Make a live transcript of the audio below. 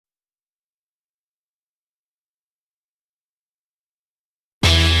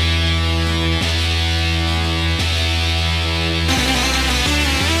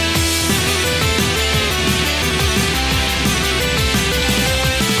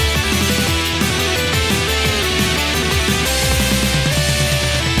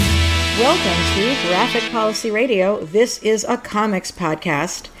welcome to Graphic Policy Radio. This is a comics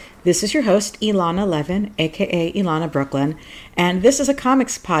podcast. This is your host, Ilana Levin, aka Ilana Brooklyn, and this is a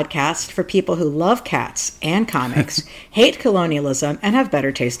comics podcast for people who love cats and comics, hate colonialism, and have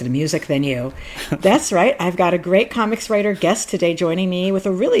better taste in music than you. That's right, I've got a great comics writer guest today joining me with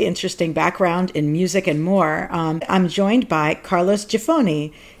a really interesting background in music and more. I'm joined by Carlos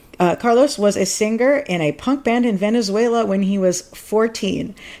Giffoni. Carlos was a singer in a punk band in Venezuela when he was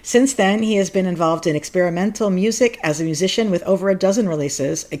 14. Since then, he has been involved in experimental music as a musician with over a dozen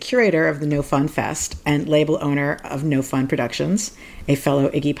releases, a curator of the No Fun Fest, and label owner of No Fun Productions, a fellow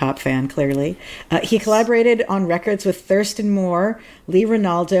Iggy Pop fan, clearly. He collaborated on records with Thurston Moore, Lee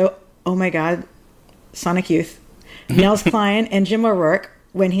Ronaldo, oh my God, Sonic Youth, Nels Klein, and Jim O'Rourke,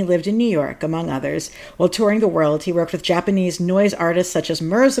 when he lived in New York, among others. While touring the world, he worked with Japanese noise artists such as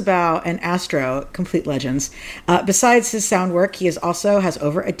Merzbow and Astro, complete legends. Besides his sound work, he also has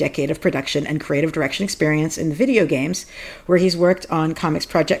over a decade of production and creative direction experience in video games, where he's worked on comics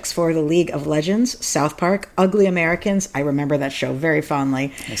projects for the League of Legends, South Park, Ugly Americans, I remember that show very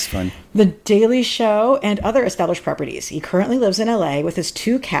fondly. That's fun. The Daily Show, and other established properties. He currently lives in LA with his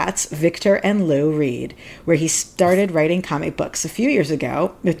two cats, Victor and Lou Reed, where he started writing comic books a few years ago,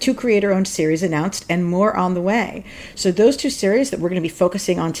 with two creator-owned series announced and more on the way. So those two series that we're going to be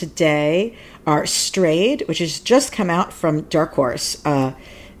focusing on today are Strayed, which has just come out from Dark Horse. The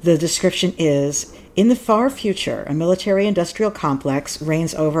description is, in the far future, a military-industrial complex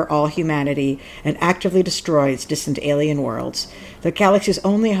reigns over all humanity and actively destroys distant alien worlds. The galaxy's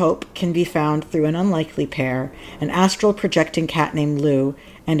only hope can be found through an unlikely pair, an astral projecting cat named Lou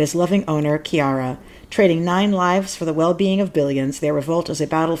and his loving owner, Kiara. Trading 9 lives for the well-being of billions, their revolt is a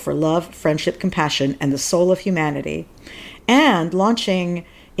battle for love, friendship, compassion, and the soul of humanity. And launching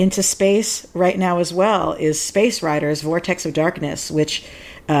into space right now as well is Space Riders Vortex of Darkness, which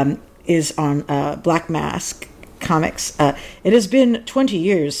is on Black Mask Comics. It has been 20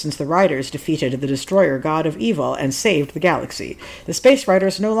 years since the Riders defeated the Destroyer God of Evil and saved the galaxy. The Space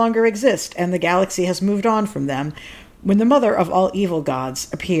Riders no longer exist, and the galaxy has moved on from them. When the mother of all evil gods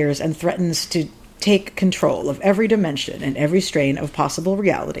appears and threatens to take control of every dimension and every strain of possible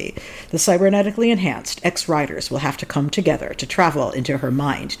reality, the cybernetically enhanced ex-Riders will have to come together to travel into her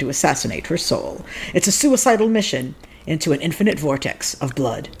mind to assassinate her soul. It's a suicidal mission into an infinite vortex of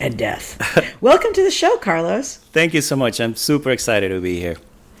blood and death. Welcome to the show, Carlos. Thank you so much. I'm super excited to be here.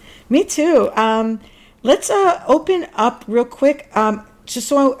 Me too. Let's open up real quick.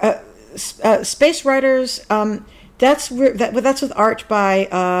 Space Riders. That's with art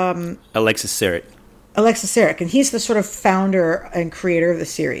by Alexis Ziritt. Alexis Ziritt, and he's the sort of founder and creator of the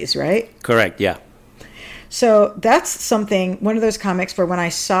series, right? Correct. Yeah. So that's something. One of those comics where when I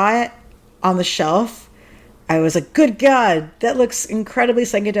saw it on the shelf, I was like, good God, that looks incredibly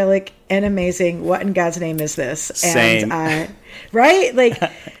psychedelic and amazing. What in God's name is this? Same. And right? Like,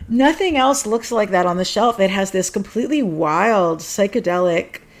 nothing else looks like that on the shelf. It has this completely wild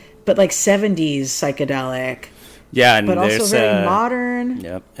psychedelic, but like 70s psychedelic. Yeah, and but also there's very modern.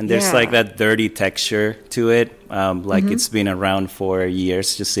 Yep, and there's like that dirty texture to it, it's been around for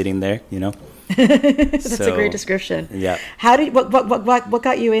years, just sitting there, you know. That's a great description. Yeah. How did what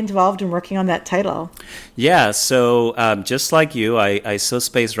got you involved in working on that title? Yeah, so just like you, I saw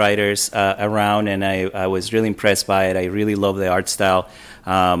Space Riders around, and I was really impressed by it. I really love the art style.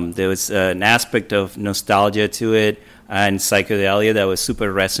 There was an aspect of nostalgia to it and psychedelia that was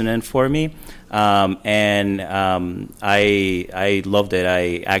super resonant for me. I loved it.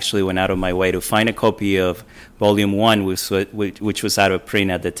 I actually went out of my way to find a copy of Volume 1, which was out of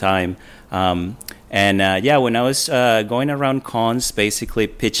print at the time. When I was going around cons, basically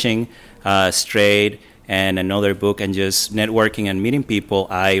pitching Strayed and another book and just networking and meeting people,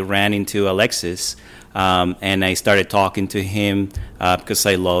 I ran into Alexis. And I started talking to him because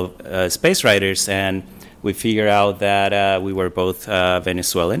I love Space Riders. And we figured out that we were both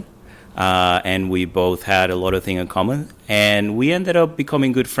Venezuelan. And we both had a lot of things in common, and we ended up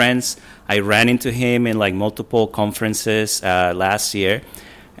becoming good friends. I ran into him in like multiple conferences last year,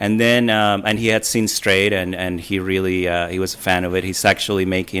 and then and he had seen Strayed, and he really he was a fan of it. He's actually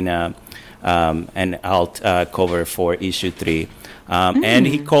making an alt cover for issue 3, and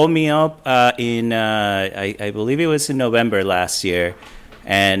he called me up in I believe it was in November last year,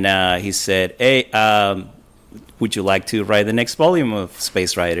 and he said, "Hey, would you like to write the next volume of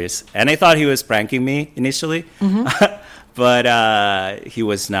Space Riders?" And I thought he was pranking me initially, but he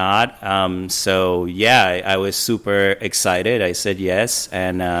was not. So yeah, I was super excited. I said yes,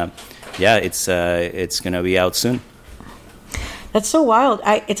 and it's gonna be out soon. That's so wild.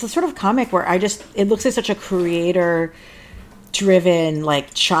 It's a sort of comic where it looks like such a creator driven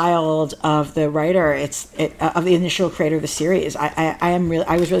like child of the writer. Of the initial creator of the series.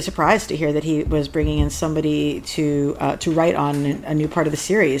 I was really surprised to hear that he was bringing in somebody to write on a new part of the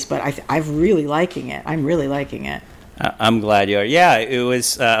series. But I'm really liking it. I'm really liking it. I'm glad you are. Yeah, it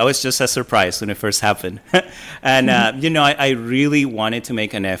was. I was just as surprised when it first happened, and I really wanted to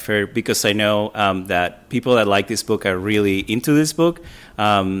make an effort because I know that people that like this book are really into this book.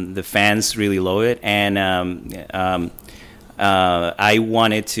 The fans really love it, and I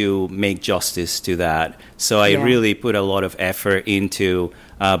wanted to make justice to that. So I really put a lot of effort into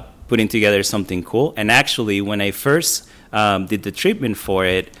putting together something cool. And actually, when I first did the treatment for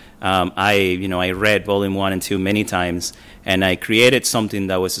it. I read volume 1 and 2 many times, and I created something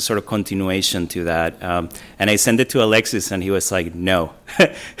that was a sort of continuation to that. And I sent it to Alexis, and he was like, "No."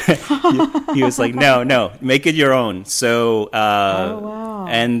 He was like, "No, make it your own." So, wow.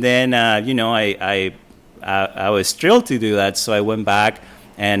 And then I was thrilled to do that. So I went back,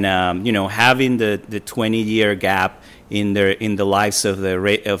 and having the 20-year gap in the lives of the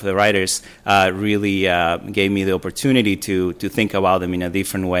writers really gave me the opportunity to think about them in a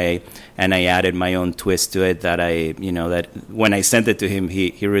different way, and I added my own twist to it that that when I sent it to him,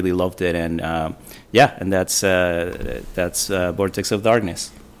 he really loved it, and and that's Vortex of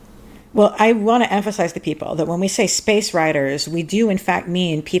Darkness. Well, I want to emphasize to people that when we say space riders, we do in fact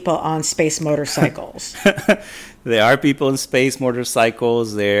mean people on space motorcycles. There are people in space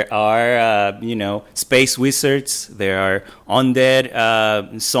motorcycles. There are, space wizards. There are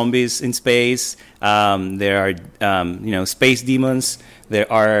undead zombies in space. There are, space demons.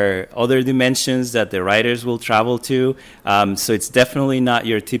 There are other dimensions that the writers will travel to. So it's definitely not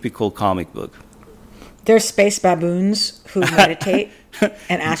your typical comic book. There's space baboons who meditate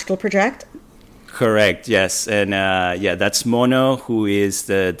and astral project. Correct, yes. And that's Mono, who is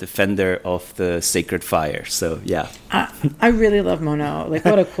the defender of the sacred fire. So, yeah. I really love Mono. Like,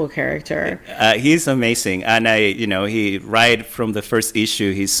 what a cool character. He's amazing. And he right from the first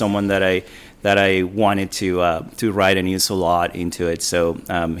issue, he's someone that I wanted to write and use a lot into it. So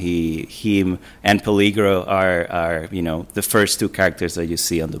him and Peligro are the first two characters that you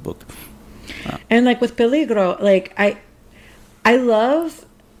see on the book. And like with Peligro, like I love,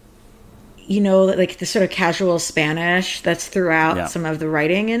 like the sort of casual Spanish that's throughout some of the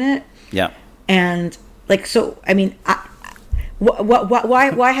writing in it. Yeah. And like, so, I mean,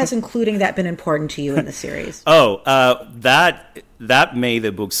 why has including that been important to you in the series? That made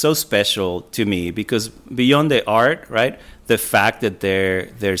the book so special to me because beyond the art, right, the fact that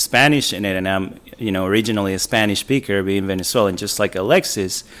there's Spanish in it, and I'm originally a Spanish speaker, being Venezuelan, just like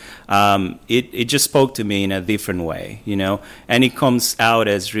Alexis, it just spoke to me in a different way, and it comes out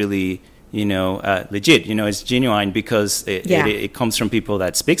as really legit, it's genuine because it comes from people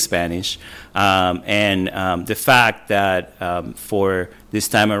that speak Spanish, and the fact that for this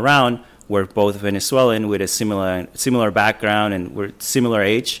time around we're both Venezuelan with a similar background and we're similar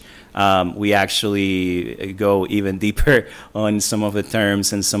age. We actually go even deeper on some of the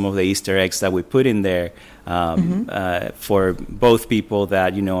terms and some of the Easter eggs that we put in there for both people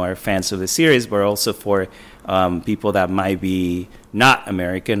that are fans of the series, but also for people that might be not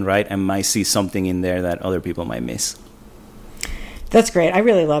American, right, and might see something in there that other people might miss. That's great. I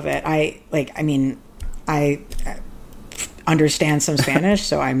really love it. I understand some Spanish,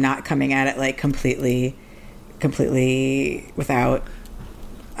 so I'm not coming at it like completely without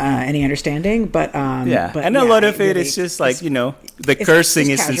any understanding, but and a lot of it is just like the cursing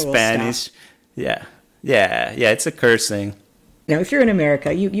is in Spanish stuff. Yeah, it's a cursing. If you're in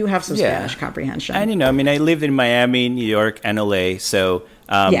America, you have some Spanish comprehension. And I lived in Miami, New York, and LA, so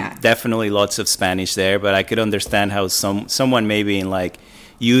definitely lots of Spanish there, but I could understand how someone maybe in like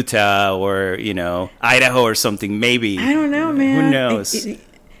Utah or Idaho or something, maybe, I don't know, man, who knows. You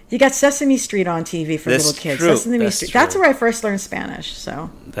got Sesame Street on TV for little kids. True. Sesame Street. That's where I first learned Spanish.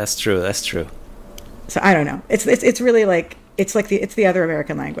 So that's true. So I don't know. It's really like it's the other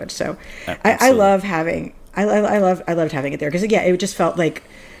American language. So I loved having it there because it just felt like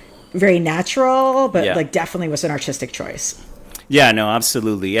very natural, but like definitely was an artistic choice. Yeah, no,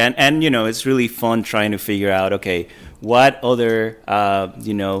 absolutely, and it's really fun trying to figure out what other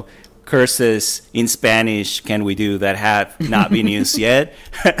curses in Spanish can we do that have not been used yet.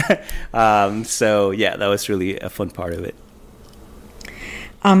 So that was really a fun part of it.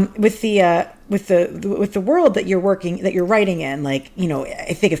 With the world that you're writing in, I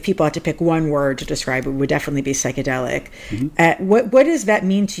think if people had to pick one word to describe it, would definitely be psychedelic. Mm-hmm. What does that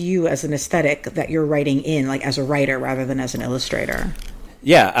mean to you as an aesthetic that you're writing in, like as a writer rather than as an illustrator?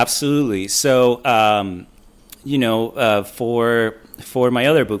 Yeah, absolutely. So, for my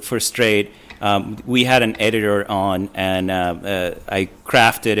other book, For Straight, we had an editor on, and I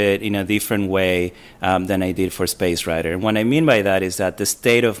crafted it in a different way than I did for Space Rider. And what I mean by that is that the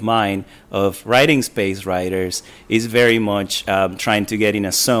state of mind of writing Space Riders is very much trying to get in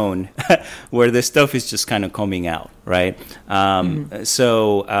a zone where the stuff is just kind of coming out, right?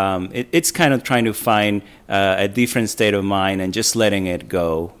 So it's kind of trying to find a different state of mind and just letting it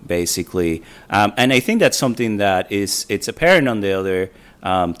go, basically. And I think that's something that it's apparent on the other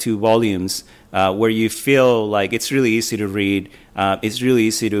 2 volumes, where you feel like it's really easy to read, it's really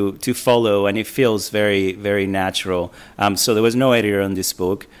easy to follow, and it feels very, very natural. So there was no editor on this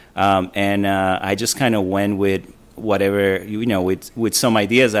book, and I just kind of went with whatever, with some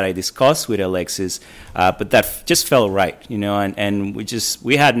ideas that I discussed with Alexis, but that just felt right, and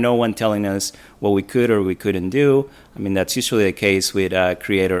we had no one telling us what we could or we couldn't do. I mean, that's usually the case with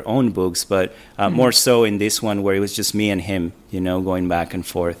creator-owned books, but more so in this one where it was just me and him, going back and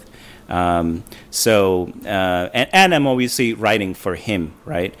forth. And I'm obviously writing for him,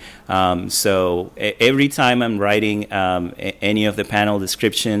 right? So every time I'm writing any of the panel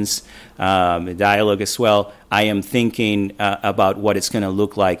descriptions, the dialogue as well, I am thinking about what it's going to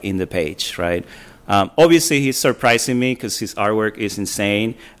look like in the page, right? Obviously, he's surprising me because his artwork is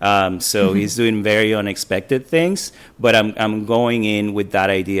insane. So he's doing very unexpected things. But I'm going in with that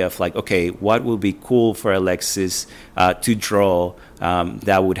idea of like, okay, what would be cool for Alexis to draw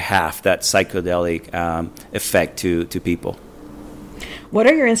that would have that psychedelic effect to people. What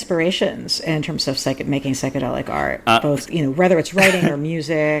are your inspirations in terms of making psychedelic art? Both, whether it's writing or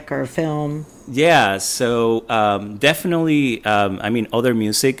music or film. Yeah, so definitely, other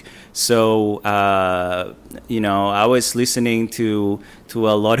music. So, I was listening to a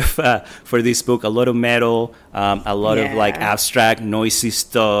lot of, for this book, a lot of metal, a lot of like abstract, noisy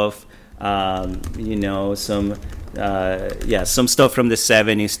stuff, some stuff from the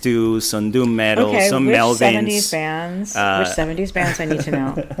 70s too, some doom metal, some Melvins. Which 70s bands? Which 70s bands I need to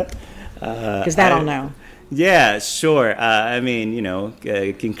know? Because that I'll know. Yeah, sure.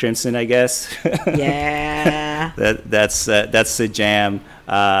 King Crimson, I guess. Yeah. That's the jam.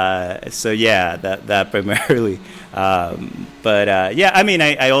 That primarily.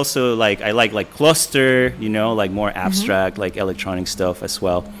 I also like Cluster, like more abstract, like electronic stuff as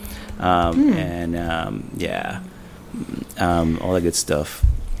well. All that good stuff.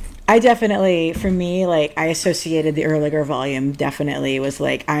 I definitely, for me, I associated the earlier volume definitely was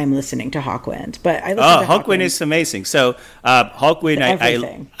I'm listening to Hawkwind. But I listened to Hawkwind is amazing. So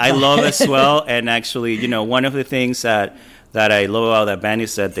Hawkwind I love as well. And actually, one of the things that I love about that band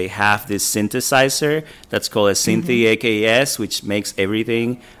is that they have this synthesizer that's called a Synthi AKS, which makes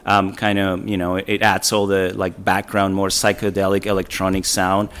everything it adds all the background, more psychedelic electronic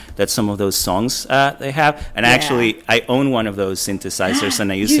sound that some of those songs they have. And actually, I own one of those synthesizers, and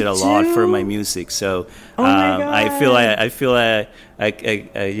I use it a lot for my music. So I feel a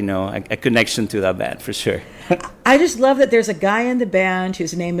connection to that band for sure. I just love that there's a guy in the band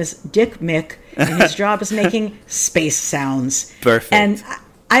whose name is Dick Mick, and his job is making space sounds. Perfect. And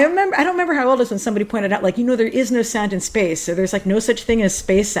I don't remember how old it was when somebody pointed out, there is no sound in space, so there's no such thing as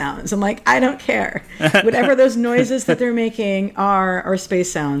space sounds. I'm like, I don't care. Whatever those noises that they're making are space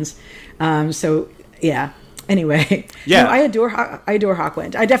sounds. Anyway, no, I adore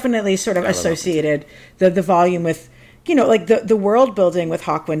Hawkwind. I definitely sort of associated the volume with, the world building with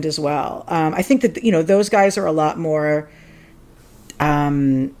Hawkwind as well. I think that, those guys are a lot more,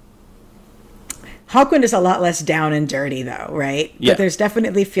 Hawkwind is a lot less down and dirty though, right? Yeah. But there's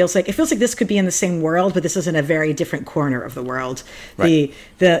definitely feels like this could be in the same world, but this is in a very different corner of the world. Right.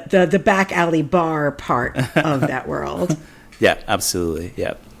 The back alley bar part of that world. Yeah, absolutely.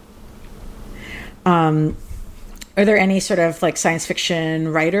 Yeah. Are there any sort of science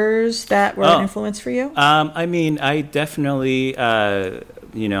fiction writers that were an influence for you? I definitely, I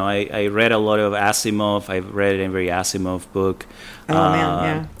read a lot of Asimov. I've read every Asimov book.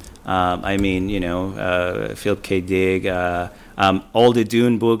 Philip K. Dick, all the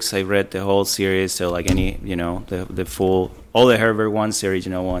Dune books. I read the whole series. So the full, all the Herbert ones, the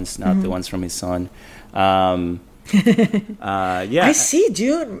original ones, not the ones from his son. I see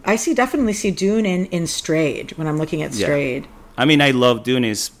Dune. Definitely see Dune in Strayed when I'm looking at Strayed. I love Dune.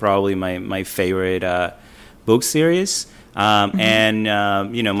 Is probably my favorite book series. And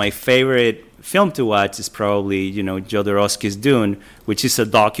my favorite film to watch is probably Jodorowsky's Dune, which is a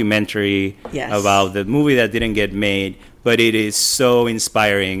documentary about the movie that didn't get made. But it is so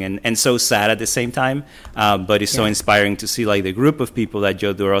inspiring and so sad at the same time. But it's so inspiring to see the group of people that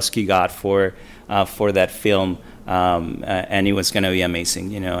Jodorowsky got for that film. And it was going to be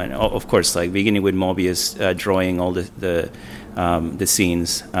amazing, and of course, beginning with Mobius drawing all the the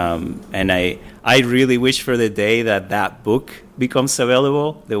scenes. And I really wish for the day that book becomes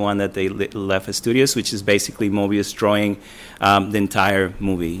available, the one that they left at studios, which is basically Mobius drawing the entire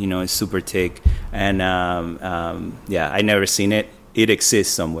movie. It's super thick. And I never seen it. It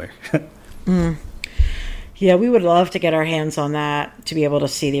exists somewhere. Yeah, we would love to get our hands on that, to be able to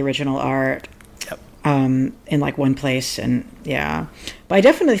see the original art. In like one place, and but I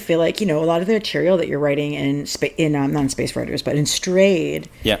definitely feel like a lot of the material that you're writing in not in Space Writers, but in Strayed,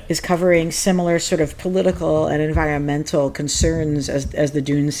 is covering similar sort of political and environmental concerns as the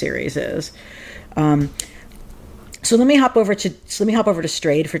Dune series is. So let me hop over to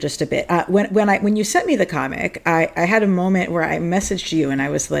Strayed for just a bit. When you sent me the comic, I had a moment where I messaged you and I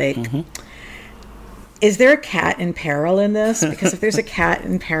was like. Mm-hmm. Is there a cat in peril in this? Because if there's a cat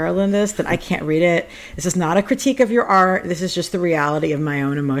in peril in this, then I can't read it. This is not a critique of your art. This is just the reality of my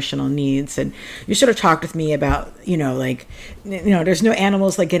own emotional needs. And you sort of talked with me about, there's no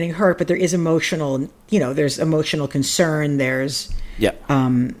animals like getting hurt, but there is emotional, there's emotional concern. There's,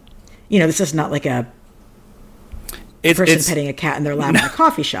 this is not like a person petting a cat in their lap in a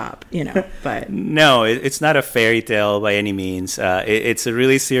coffee shop, but no, it's not a fairy tale by any means. It's a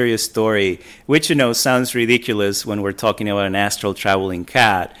really serious story, which sounds ridiculous when we're talking about an astral traveling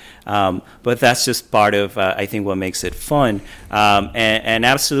cat, but that's just part of I think what makes it fun. And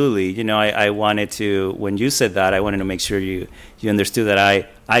absolutely, I wanted to, when you said that, I wanted to make sure you understood that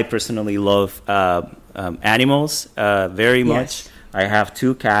I personally love animals very much. Yes. I have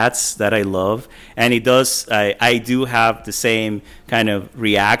 2 cats that I love, and I do have the same kind of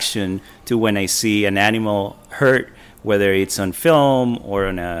reaction to when I see an animal hurt, whether it's on film or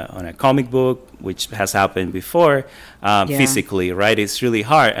on a comic book, which has happened before, physically, right? It's really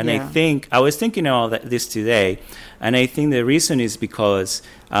hard. And I was thinking about this today, and I think the reason is because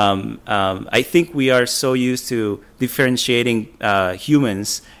I think we are so used to differentiating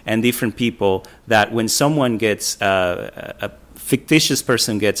humans and different people that when someone gets a fictitious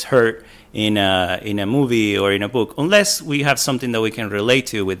person gets hurt in a movie or in a book, unless we have something that we can relate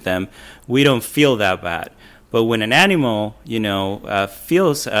to with them, we don't feel that bad. But when an animal,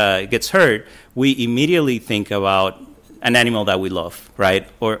 gets hurt, we immediately think about an animal that we love, right?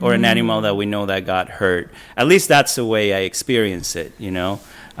 Or an animal that we know that got hurt. At least that's the way I experience it,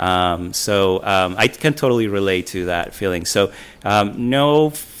 So I can totally relate to that feeling. So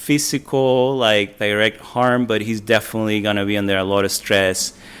no physical, direct harm, but he's definitely going to be under a lot of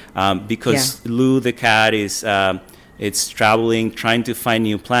stress because Lou the cat is it's traveling, trying to find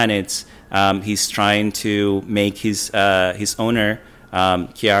new planets. He's trying to make his owner,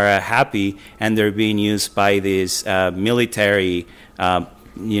 Kiara, happy, and they're being used by this military,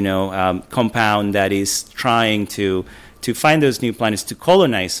 compound that is trying to find those new planets to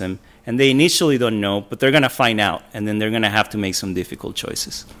colonize them. And they initially don't know, but they're going to find out, and then they're going to have to make some difficult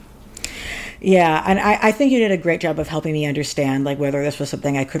choices. Yeah, and I think you did a great job of helping me understand whether this was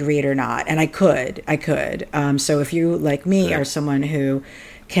something I could read or not, and I could. So if you, like me, are someone who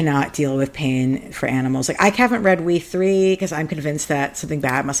cannot deal with pain for animals, I haven't read We 3 because I'm convinced that something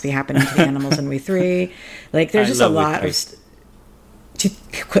bad must be happening to the animals in We 3. There's just a lot of.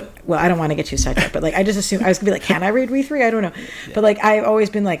 Well, I don't want to get too sidetracked, but I just assumed I was gonna be can I read We 3? I don't know, but I've always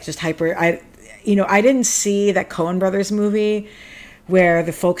been just hyper. I didn't see that Coen Brothers movie where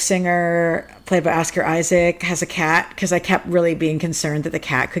the folk singer played by Oscar Isaac has a cat, because I kept really being concerned that the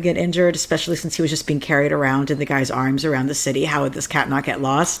cat could get injured, especially since he was just being carried around in the guy's arms around the city. How would this cat not get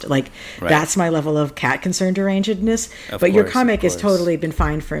lost? That's my level of cat concern derangedness. But your comic has totally been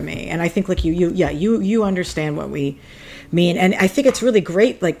fine for me, and I think you understand what we mean, and I think it's really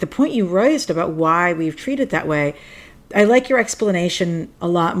great. The point you raised about why we've treated that way, I like your explanation a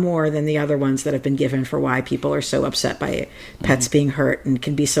lot more than the other ones that have been given for why people are so upset by pets being hurt and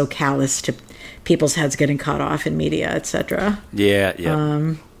can be so callous to people's heads getting cut off in media, etc. Yeah.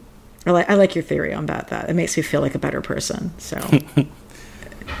 I like your theory on that. It makes me feel like a better person. So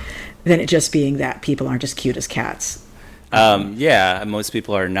than it just being that people aren't as cute as cats. Most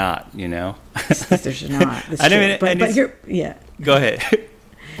people are not. There's not. But you're Go ahead.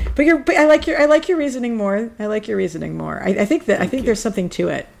 But I like your reasoning more. I think there's something to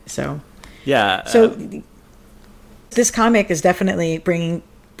it. So yeah. So this comic is definitely bringing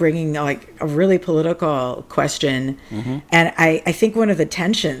a really political question, and I think one of the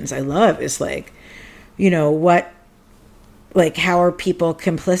tensions I love is how are people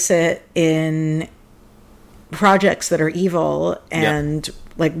complicit in projects that are evil, and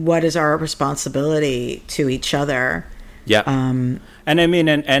what is our responsibility to each other? Yeah. And I mean,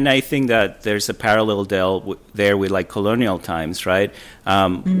 and I think that there's a parallel there with colonial times, right?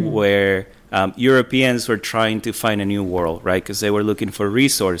 Where Europeans were trying to find a new world, right? Because they were looking for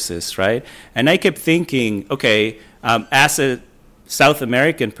resources, right? And I kept thinking, okay, as a South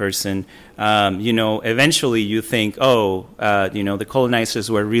American person, eventually you think, the colonizers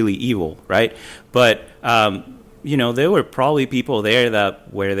were really evil, right? But, there were probably people there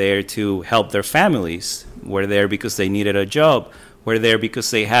that were there to help their families, were there because they needed a job, were there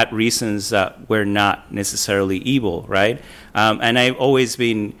because they had reasons that were not necessarily evil, right? And I've always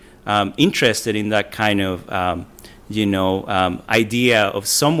been interested in that kind of, idea of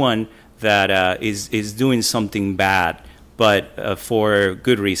someone that is doing something bad, but for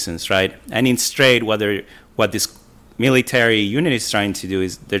good reasons, right? And in Straight, what this military unit is trying to do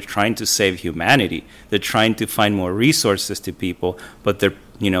is they're trying to save humanity. They're trying to find more resources to people, but they're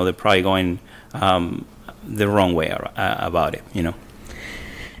probably going the wrong way about it,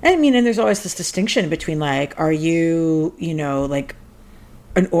 I mean, and there's always this distinction between like, are you, like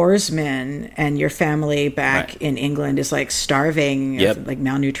an oarsman and your family back in England is like starving, like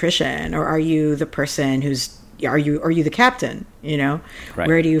malnutrition, or are you the person are you the captain? Right.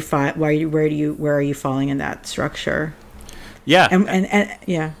 Where do you where are you falling in that structure? Yeah, and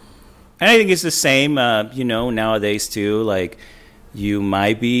yeah, and I think it's the same, nowadays too. Like, you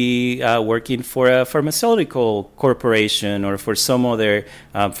might be working for a pharmaceutical corporation or for some other,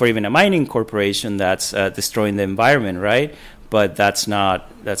 for even a mining corporation that's destroying the environment, right? But that's not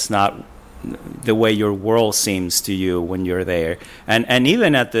the way your world seems to you when you're there. And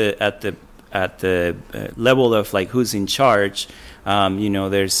even at the level of like who's in charge,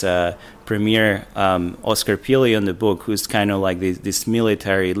 there's Premier Oscar Pili in the book, who's kind of like this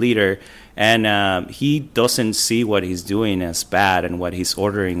military leader, and he doesn't see what he's doing as bad and what he's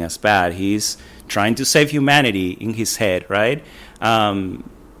ordering as bad. He's trying to save humanity in his head, right?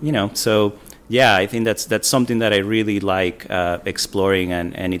 So yeah, I think that's something that I really like exploring,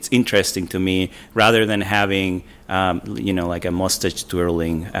 and it's interesting to me, rather than having like a mustache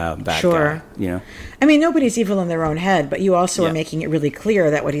twirling bad guy. I mean, nobody's evil in their own head, but you also are making it really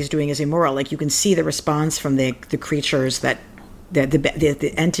clear that what he's doing is immoral. Like, you can see the response from the creatures that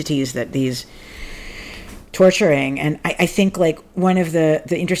the entities that he's torturing. And I think like one of the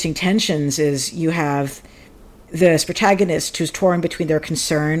interesting tensions is you have this protagonist who's torn between their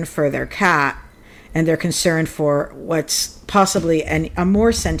concern for their cat and their concern for what's possibly a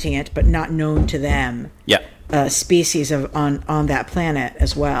more sentient but not known to them species on that planet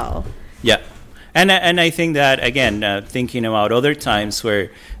as well. Yeah. And I think that, again, thinking about other times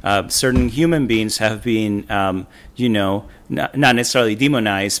where certain human beings have been, not necessarily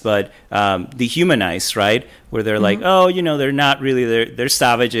demonized, but dehumanized, right? Where they're like, they're not really, they're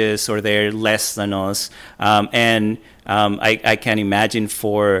savages, or they're less than us. And I can imagine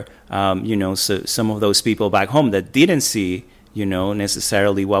for, some of those people back home that didn't see,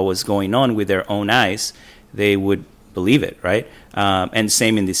 necessarily what was going on with their own eyes, they would believe it, right? And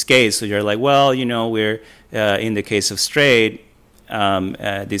same in this case. So you're like, well, we're in the case of Straight,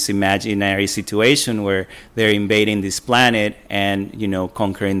 this imaginary situation where they're invading this planet and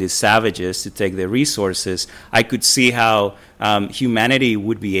conquering these savages to take their resources. I could see how humanity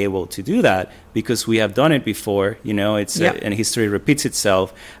would be able to do that because we have done it before. And history repeats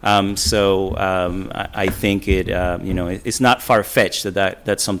itself. So I think it's not far-fetched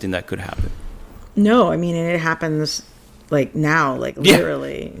that's something that could happen. No, I mean, and it happens like now, like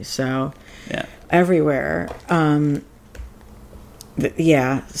literally. So everywhere. So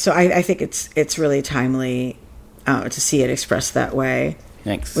I think it's really timely to see it expressed that way.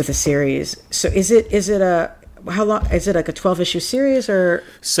 Thanks. With a series. So is it how long is it, like a 12-issue series or?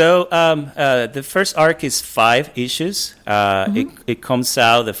 So the first arc is 5 issues. It comes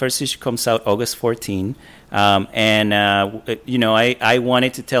out. The first issue comes out August 14. I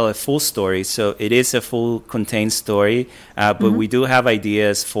wanted to tell a full story, so it is a full contained story, but we do have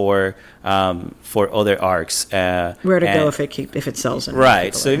ideas for other arcs. Where to go if it sells?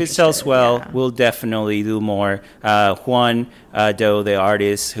 Right. So if it sells well, we'll definitely do more. Juan Doe, the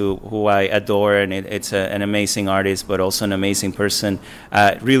artist who I adore, and it's an amazing artist, but also an amazing person,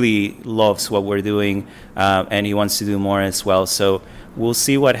 really loves what we're doing, and he wants to do more as well. So we'll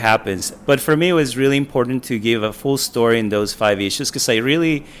see what happens. But for me, it was really important to give a full story in those 5 issues because I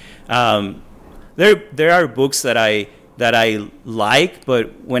really there are books that I like,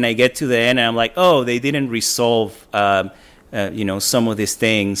 but when I get to the end, I'm like, oh, they didn't resolve some of these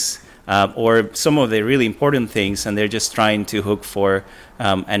things or some of the really important things, and they're just trying to hook for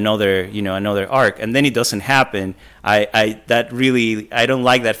another arc, and then it doesn't happen. I don't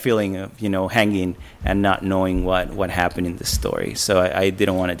like that feeling of hanging and not knowing what happened in the story. So I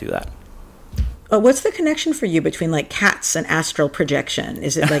didn't want to do that. What's the connection for you between like cats and astral projection?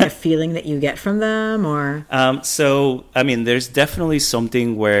 Is it like a feeling that you get from them, or? So, I mean, there's definitely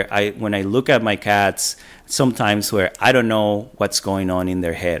something where when I look at my cats, sometimes where I don't know what's going on in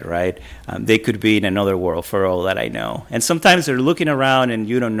their head, right? They could be in another world for all that I know. And sometimes they're looking around and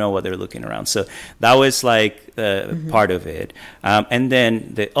you don't know what they're looking around. So that was like part of it. And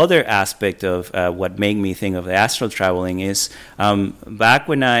then the other aspect of what made me think of the astral traveling is back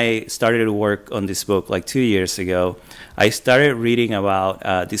when I started to work on this book like 2 years ago, I started reading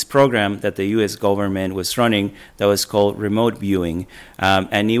about this program that the U.S. government was running that was called remote viewing.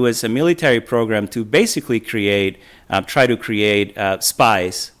 And it was a military program to basically try to create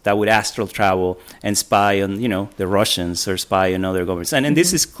spies that would astral travel and spy on, the Russians or spy on other governments. And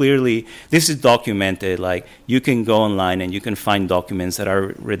this is documented. Like, you can go online and you can find documents that are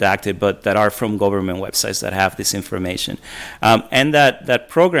redacted, but that are from government websites that have this information. And that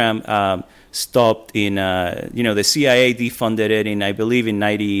program stopped in, the CIA defunded it in, I believe, in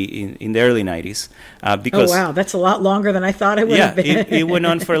the early 90s. Because, oh, wow, that's a lot longer than I thought it would have been. it went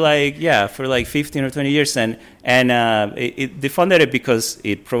on for like 15 or 20 years, and it defunded it because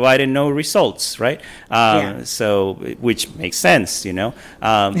it provided no results, right? So, which makes sense,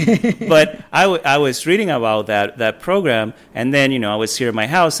 But I was reading about that program, and then, I was here at my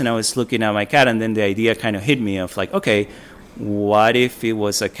house, and I was looking at my cat, and then the idea kind of hit me of like, okay, what if it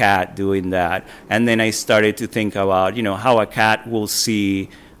was a cat doing that? And then I started to think about, how a cat will see,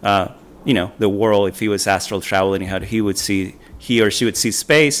 the world if he was astral traveling, how he or she would see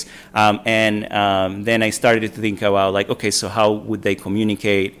space. And then I started to think about like, okay, so how would they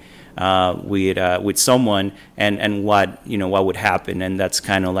communicate with someone, and what would happen? And that's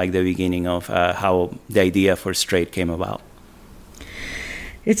kind of like the beginning of how the idea for Straight came about.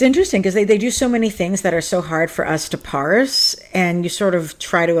 It's interesting because they do so many things that are so hard for us to parse, and you sort of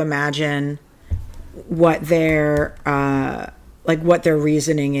try to imagine what their what their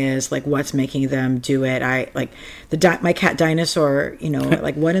reasoning is, like what's making them do it. My cat Dinosaur, at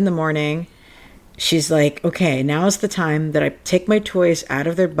like 1 a.m, she's like, okay, now is the time that I take my toys out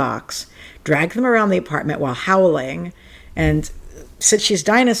of their box, drag them around the apartment while howling, and since she's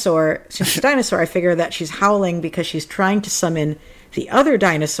Dinosaur, I figure that she's howling because she's trying to summon the other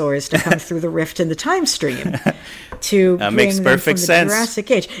dinosaurs to come through the rift in the time stream to bring makes them perfect from the sense.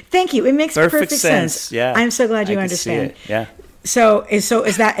 Jurassic Age. Thank you. It makes perfect sense. Yeah, I'm so glad you I understand. Can see it. Yeah. So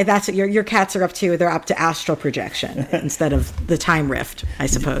that's what your cats are up to? They're up to astral projection instead of the time rift, I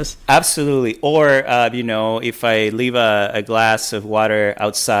suppose. Absolutely. Or if I leave a glass of water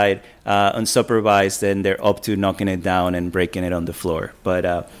outside unsupervised, then they're up to knocking it down and breaking it on the floor.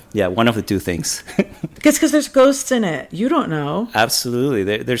 But one of the two things. Because there's ghosts in it. You don't know.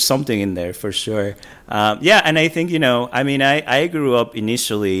 Absolutely. There's something in there for sure. And I think, I grew up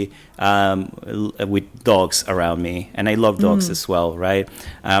initially with dogs around me, and I love dogs as well, right?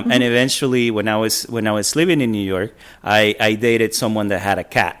 And eventually, when I was living in New York, I dated someone that had a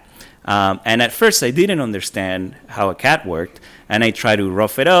cat. And at first, I didn't understand how a cat worked, and I tried to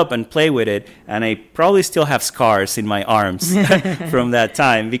rough it up and play with it, and I probably still have scars in my arms from that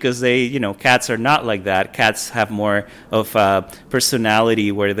time because cats are not like that. Cats have more of a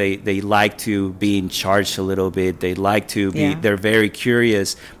personality where they like to be in charge a little bit. They like to be, they're very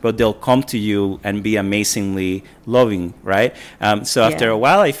curious, but they'll come to you and be amazingly loving, right? So after a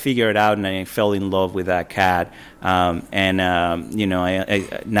while, I figured out and I fell in love with that cat. Now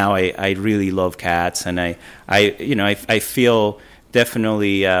I really love cats, and I feel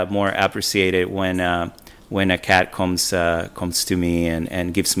definitely more appreciated when a cat comes to me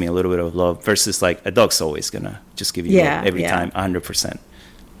and gives me a little bit of love versus like a dog's always gonna just give you love every time 100%.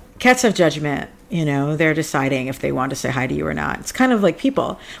 Cats have judgment. They're deciding if they want to say hi to you or not. It's kind of like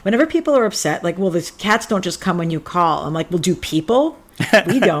people. Whenever people are upset, like, well, the cats don't just come when you call. I'm like, well, do people?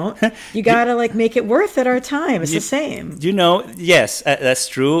 We don't. You gotta make it worth it. Our time. It's the same. Yes, that's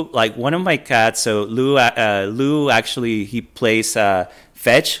true. Like one of my cats, so Lou actually he plays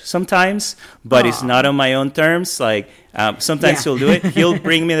fetch sometimes, but it's not on my own terms. Like sometimes he'll do it. He'll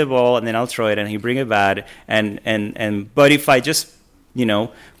bring me the ball and then I'll throw it, and he'll bring it back. And but if I just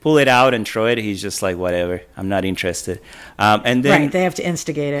pull it out and throw it, he's just like, whatever, I'm not interested. And then they have to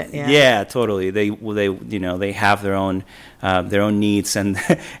instigate it. Yeah, totally. They have their own needs, and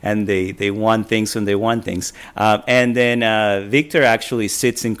they want things when they want things. And then Victor actually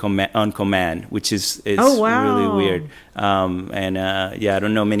sits on command, which is really weird. I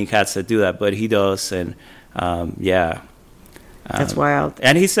don't know many cats that do that, but he does, and that's wild.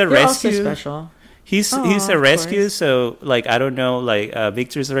 And he's a rescue. Also special. He's a of rescue, course. so like I don't know, like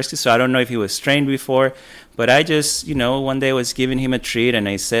Victor's a rescue, so I don't know if he was trained before, but I just one day I was giving him a treat and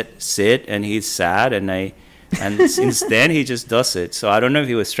I said sit, and he's sad, and since then he just does it. So I don't know if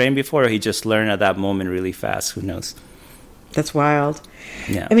he was trained before or he just learned at that moment really fast. Who knows? That's wild.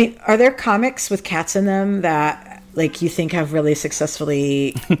 Yeah. I mean, are there comics with cats in them that like you think have really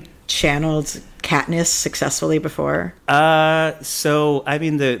successfully channeled catness successfully before? So I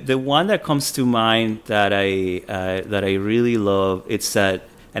mean the one that comes to mind that I really love, it's that,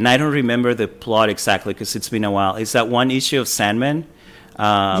 and I don't remember the plot exactly because it's been a while. It's that one issue of Sandman.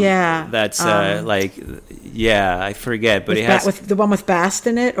 That's I forget, but it has with the one with Bast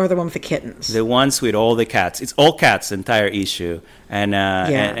in it, or the one with the kittens. the ones with all the cats. It's all cats, the entire issue, and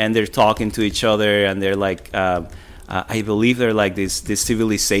they're talking to each other, and they're like, I believe they're like this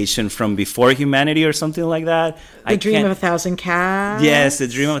civilization from before humanity or something like that. The Dream of a Thousand Cats. Yes, the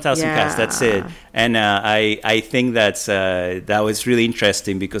Dream of a Thousand Cats. That's it. And I think that was really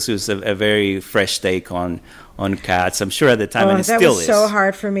interesting because it was a very fresh take on cats. I'm sure at the time, and it that still was is. so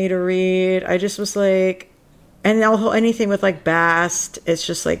hard for me to read. I just was like, and anything with like Bast, it's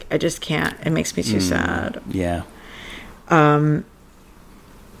just like I just can't. It makes me too sad. Yeah.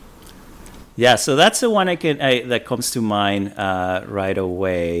 Yeah, so that's the one that comes to mind right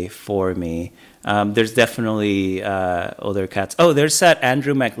away for me. There's definitely other cats. Oh, there's that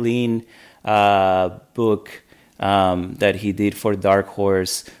Andrew MacLean book that he did for Dark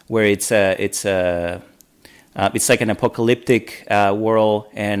Horse, where it's like an apocalyptic world,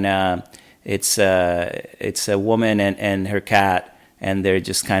 and it's a woman and her cat, and they're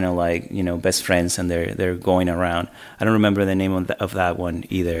just kind of like best friends, and they're going around. I don't remember the name of that one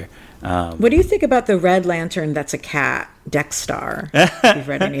either. What do you think about the Red Lantern that's a cat, Deathstar? If you've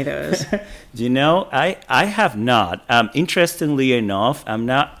read any of those? I have not. Interestingly enough, I'm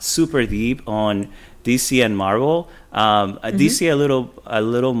not super deep on DC and Marvel. DC a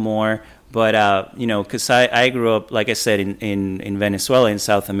little more, but because I grew up, like I said, in Venezuela, in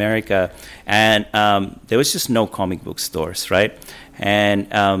South America, and there was just no comic book stores, right? And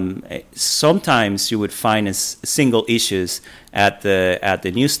sometimes you would find single issues at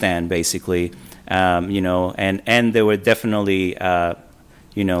the newsstand, basically, and there were definitely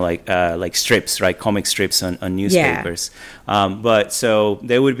like strips, right, comic strips on newspapers. But so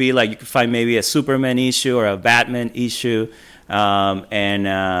there would be like you could find maybe a Superman issue or a Batman issue.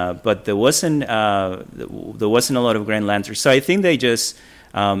 But there wasn't a lot of Green Lanterns. So I think they just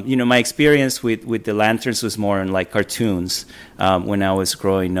my experience with the lanterns was more in like cartoons when I was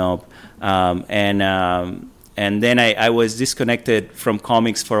growing up, and then I was disconnected from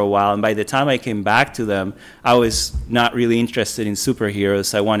comics for a while, and by the time I came back to them, I was not really interested in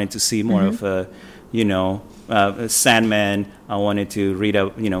superheroes. I wanted to see more of a Sandman. I wanted to read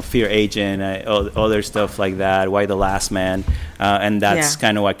Fear Agent, other stuff like that. Why the Last Man, and that's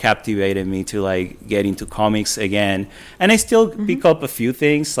kind of what captivated me to like get into comics again. And I still pick up a few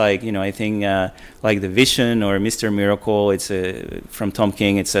things, like I think like The Vision or Mr. Miracle. It's from Tom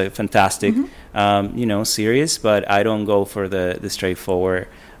King. It's a fantastic series, but I don't go for the straightforward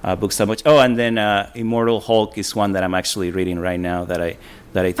books that much. Oh, and then Immortal Hulk is one that I'm actually reading right now that I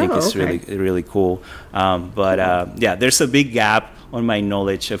think is really, really cool. But there's a big gap on my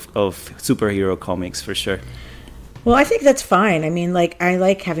knowledge of superhero comics for sure. Well, I think that's fine. I mean, like, I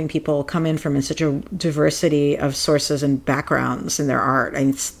like having people come in from such a diversity of sources and backgrounds in their art.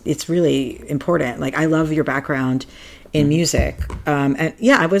 And it's really important. Like, I love your background in music. And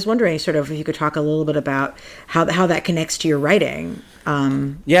I was wondering sort of if you could talk a little bit about how that connects to your writing.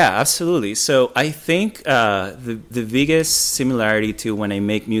 Yeah, absolutely. So I think the biggest similarity to when I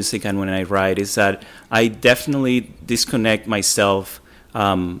make music and when I write is that I definitely disconnect myself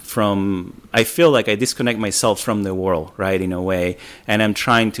I feel like I disconnect myself from the world, right, in a way, and I'm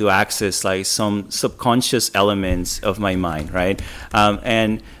trying to access like some subconscious elements of my mind, right,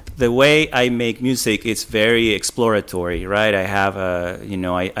 and the way I make music, it's very exploratory, right? I have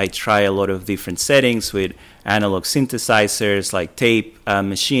I try a lot of different settings with analog synthesizers, like tape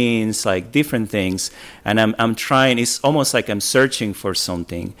machines, like different things, and I'm trying. It's almost like I'm searching for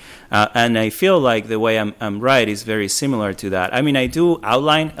something, and I feel like the way I'm writing is very similar to that. I mean, I do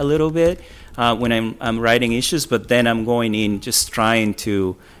outline a little bit when I'm writing issues, but then I'm going in just trying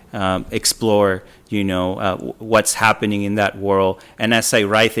to explore what's happening in that world, and as I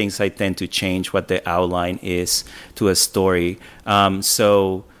write things I tend to change what the outline is to a story.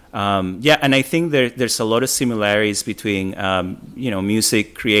 So Yeah, and I think there's a lot of similarities between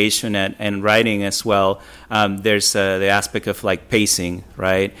music creation and writing as well. There's the aspect of like pacing,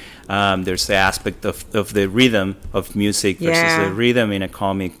 right? There's the aspect of the rhythm of music versus the rhythm in a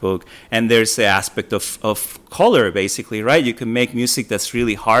comic book, and there's the aspect of color, basically, right? You can make music that's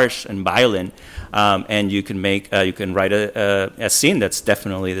really harsh and violent, and you can write a scene that's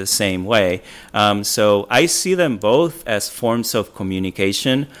definitely the same way. So I see them both as forms of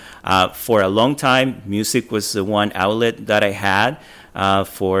communication. For a long time, music was the one outlet that I had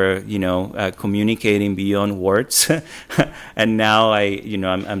for communicating beyond words, and now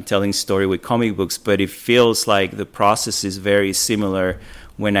I'm telling story with comic books, but it feels like the process is very similar.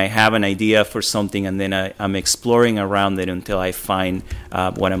 When I have an idea for something, and then I'm exploring around it until I find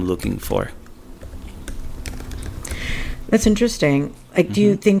what I'm looking for. That's interesting. Like, do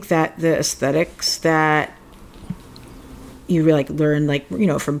you think that the aesthetics that you really learn,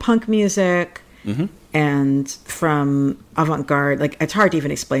 from punk music and from avant-garde, it's hard to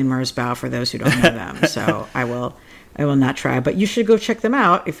even explain Mars Bow for those who don't know them. So I will not try, but you should go check them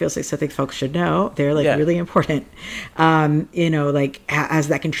out. It feels like something folks should know. They're really important. Has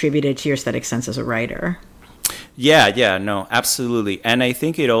that contributed to your aesthetic sense as a writer? Yeah, no, absolutely, and I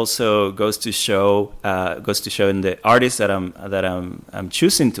think it also goes to show in the artists that I'm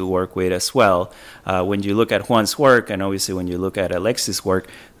choosing to work with as well. When you look at Juan's work, and obviously when you look at Alexis' work,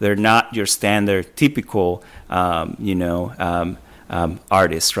 they're not your standard typical, artists,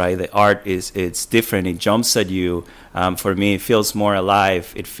 right? The art it's different. It jumps at you. For me, it feels more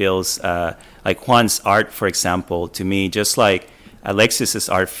alive. It feels like Juan's art, for example, to me, just like Alexis's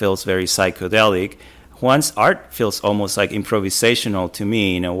art feels very psychedelic. Juan's art feels almost like improvisational to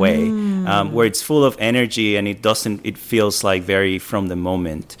me in a way, where it's full of energy and it feels like very from the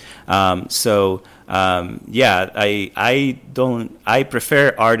moment. I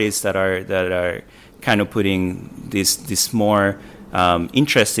prefer artists that are kind of putting this more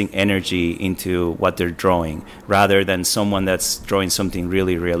interesting energy into what they're drawing, rather than someone that's drawing something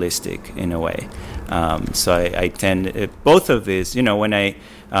really realistic in a way. So I tend both of these, when I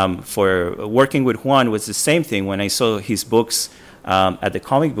for working with Juan was the same thing. When I saw his books at the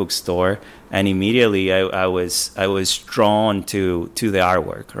comic book store, and immediately I was drawn to the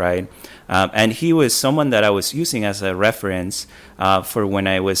artwork, right? And he was someone that I was using as a reference for when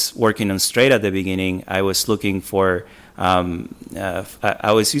I was working on Straight at the beginning. I was looking for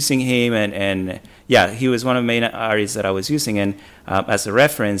I was using him, and he was one of the main artists that I was using, and as a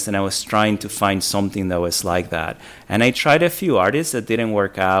reference, and I was trying to find something that was like that. And I tried a few artists that didn't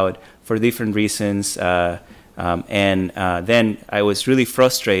work out for different reasons, and then I was really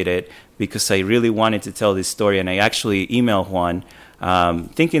frustrated because I really wanted to tell this story, and I actually emailed Juan,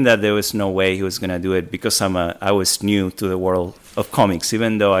 thinking that there was no way he was going to do it, because I was new to the world of comics.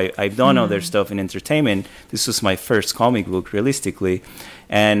 Even though I've done other stuff in entertainment, this was my first comic book, realistically.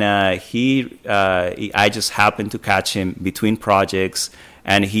 And I just happened to catch him between projects,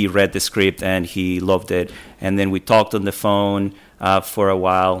 and he read the script and he loved it. And then we talked on the phone for a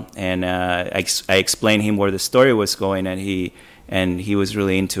while, and I explained him where the story was going, and he was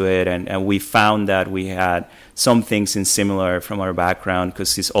really into it. And we found that we had some things in similar from our background,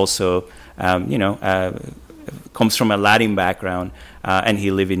 because he's also, comes from a Latin background, and he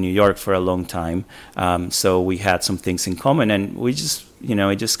lived in New York for a long time. So we had some things in common, and we just,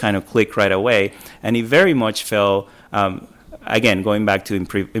 it just kind of clicked right away. And he very much felt, again, going back to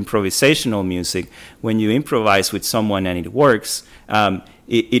improvisational music, when you improvise with someone and it works,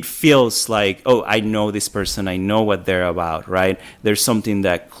 it feels like, oh, I know this person, I know what they're about, right? There's something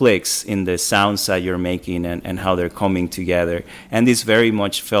that clicks in the sounds that you're making and how they're coming together. And this very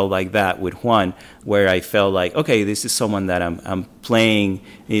much felt like that with Juan, where I felt like, okay, this is someone that I'm playing,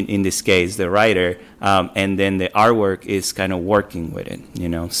 in this case, the writer, and then the artwork is kind of working with it,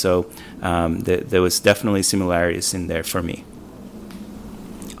 So there was definitely similarities in there for me.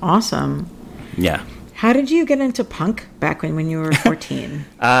 Awesome. Yeah. How did you get into punk back when you were 14?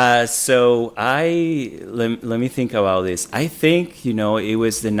 So let me think about this. I think, it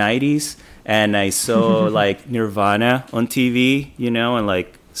was the 90s, and I saw like Nirvana on TV, and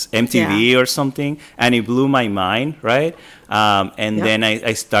like MTV or something, and it blew my mind, right? Then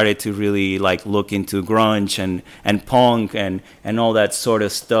I started to really like look into grunge and punk and all that sort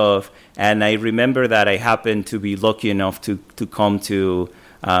of stuff. And I remember that I happened to be lucky enough to come to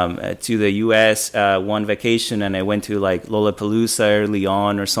the U.S. One vacation, and I went to like Lollapalooza early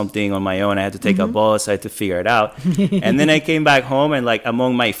on or something on my own. I had to take a bus. I had to figure it out. And then I came back home, and like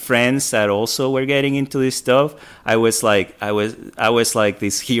among my friends that also were getting into this stuff, I was like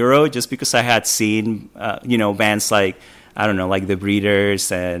this hero, just because I had seen bands like I don't know, like the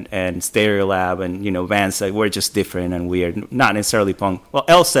Breeders and Stereolab and, bands that were just different and weird. Not necessarily punk. Well,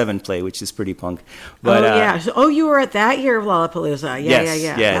 L7 Play, which is pretty punk. But, you were at that year of Lollapalooza.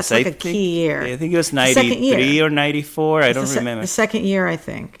 Yes. That's like a key year. I think it was 93 or 94. I don't remember. The second year, I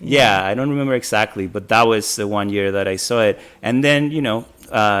think. Yeah, I don't remember exactly, but that was the one year that I saw it. And then,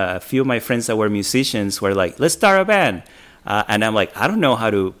 a few of my friends that were musicians were like, let's start a band. And I'm like, I don't know how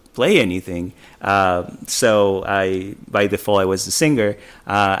to play anything. So by default, I was the singer.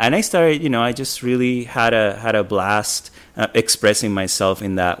 And I started, I just really had a blast expressing myself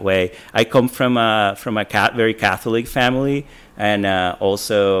in that way. I come from a very Catholic family. And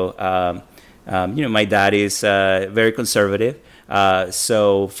also, my dad is very conservative.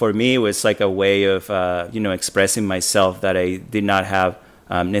 So for me, it was like a way of, expressing myself that I did not have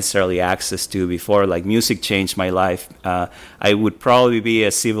necessarily access to before. Like music changed my life. I would probably be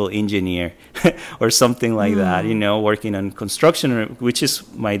a civil engineer or something like that, working on construction, which is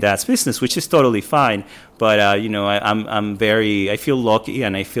my dad's business, which is totally fine. But, I feel lucky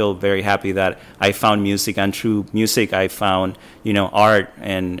and I feel very happy that I found music, and through music I found, art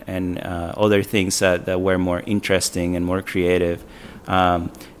and other things that were more interesting and more creative.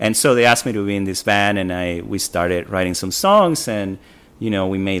 And so they asked me to be in this band, and we started writing some songs, and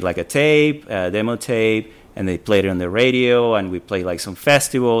we made like a demo tape, and they played it on the radio, and we played like some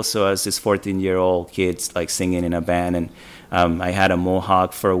festivals. So I was this 14-year-old kid like singing in a band, and I had a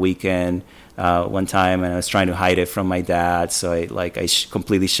mohawk for a weekend one time, and I was trying to hide it from my dad. So I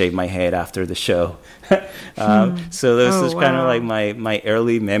completely shaved my head after the show. So this was kind of like my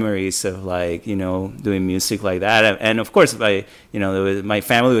early memories of like, doing music like that. And of course, my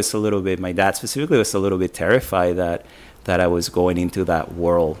family was my dad specifically was a little bit terrified that I was going into that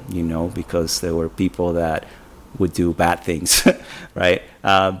world, because there were people that would do bad things, right?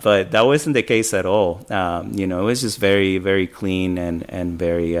 But that wasn't the case at all. It was just very, very clean and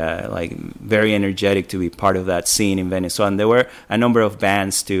very, very energetic to be part of that scene in Venezuela. And there were a number of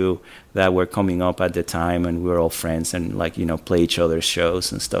bands too that were coming up at the time, and we were all friends and play each other's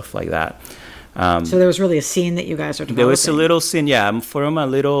shows and stuff like that. So there was really a scene that you guys are developing. There was a little scene, yeah. I'm from a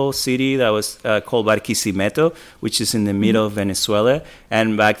little city that was called Barquisimeto, which is in the middle of Venezuela.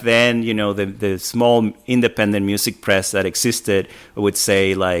 And back then, the small independent music press that existed would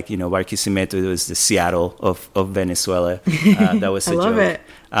say, like, Barquisimeto was the Seattle of Venezuela. That was a I love joke.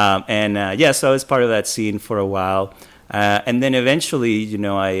 it. So I was part of that scene for a while. And then eventually,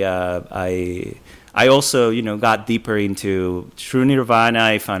 I also, got deeper into True Nirvana.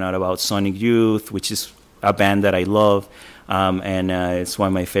 I found out about Sonic Youth, which is a band that I love, and it's one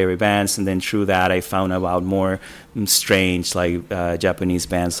of my favorite bands. And then through that, I found out about more strange, like Japanese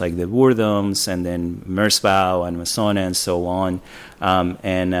bands like the Wurdoms, and then Merzbow and Masona, and so on.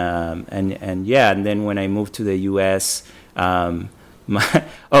 And then when I moved to the U.S. When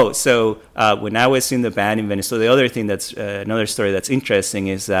I was in the band in Venezuela, the other thing that's another story that's interesting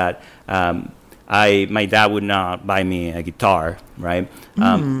is that. My dad would not buy me a guitar, right?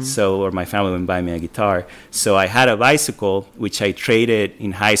 Or my family wouldn't buy me a guitar. So I had a bicycle, which I traded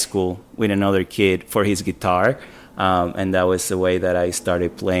in high school with another kid for his guitar. And that was the way that I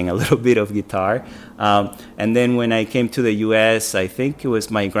started playing a little bit of guitar. And then when I came to the U.S., I think it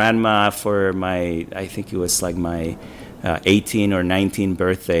was my grandma for my 18 or 19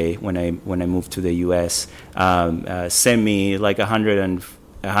 birthday when I moved to the U.S. Sent me like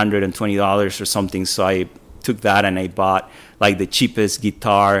 $120 or something. So I took that and I bought like the cheapest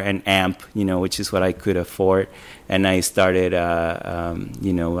guitar and amp, which is what I could afford. And I started,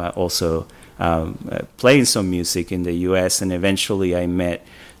 also playing some music in the U.S. And eventually I met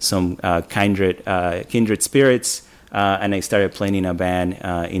some kindred spirits. And I started playing in a band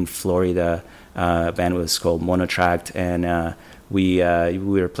in Florida. A band was called Monotract. And we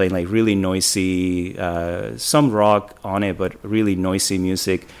were playing like really noisy, some rock on it, but really noisy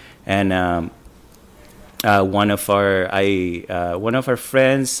music. And one of our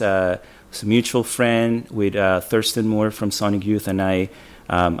friends, was a mutual friend with Thurston Moore from Sonic Youth, and I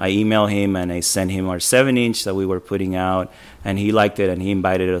emailed him and I sent him our 7-inch that we were putting out, and he liked it and he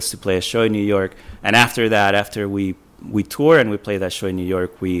invited us to play a show in New York. And after that, after we toured and we played that show in New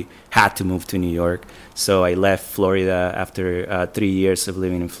York, we had to move to New York. So I left Florida after 3 years of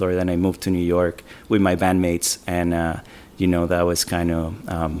living in Florida, and I moved to New York with my bandmates. And, that was kind of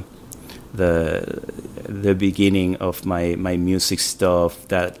the beginning of my music stuff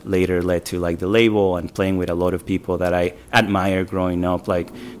that later led to like the label and playing with a lot of people that I admire growing up,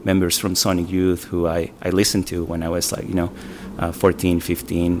 like members from Sonic Youth who I listened to when I was like, 14,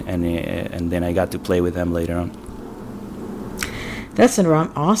 15. And then I got to play with them later on. That's an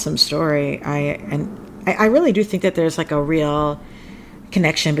awesome story. And I really do think that there's like a real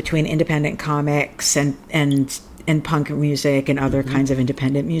connection between independent comics and punk music and other kinds of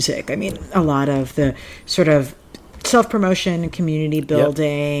independent music. I mean, a lot of the sort of self-promotion and community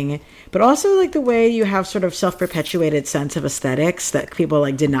building, but also like the way you have sort of self-perpetuated sense of aesthetics that people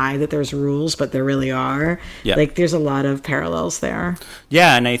like deny that there's rules, but there really are. Like there's a lot of parallels there.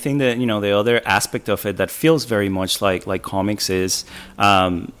 Yeah, and I think that, you know, the other aspect of it that feels very much like comics is,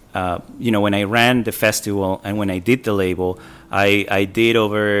 you know, when I ran the festival and when I did the label, I did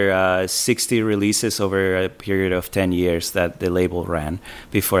over 60 releases over a period of 10 years that the label ran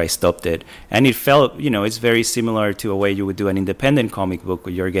before I stopped it. And it felt, you know, it's very similar to a way you would do an independent comic book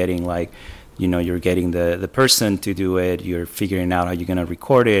where you're getting like, you know, you're getting the person to do it, you're figuring out how you're going to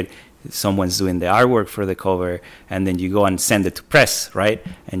record it, someone's doing the artwork for the cover, and then you go and send it to press, right?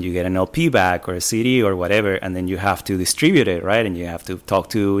 And you get an LP back or a CD or whatever, and then you have to distribute it, right? And you have to talk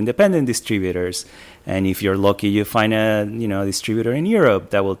to independent distributors. And if you're lucky, you find a, you know, distributor in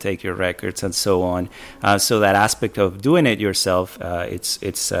Europe that will take your records and so on. So that aspect of doing it yourself,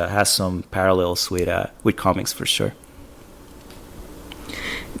 it's has some parallels with comics for sure.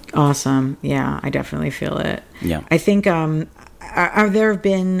 Awesome. Yeah, I definitely feel it. Yeah. I think, are there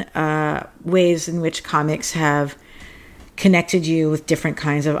been ways in which comics have connected you with different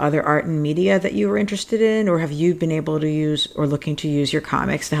kinds of other art and media that you were interested in, or have you been able to use or looking to use your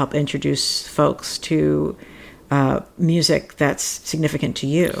comics to help introduce folks to music that's significant to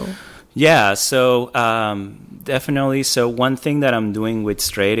you? Yeah, so definitely. So one thing that I'm doing with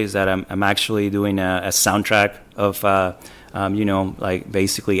Straight is that I'm actually doing a soundtrack of, you know, like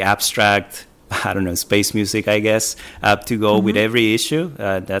basically abstract, I don't know, space music, I guess, to go with every issue.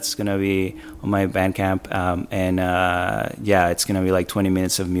 That's going to be on my Bandcamp. Yeah, it's going to be like 20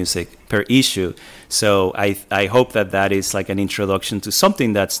 minutes of music per issue. So I hope that is like an introduction to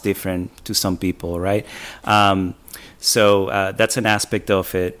something that's different to some people, right? So that's an aspect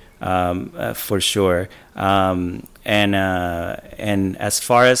of it, for sure. And as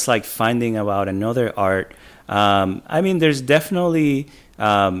far as like finding about another art, I mean, there's definitely...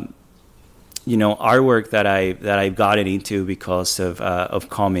 you know, artwork that I've gotten into because of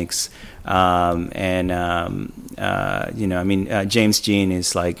comics, you know, I mean, James Jean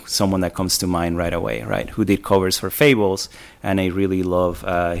is like someone that comes to mind right away, right? Who did covers for Fables, and I really love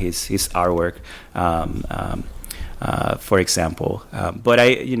his artwork, for example. But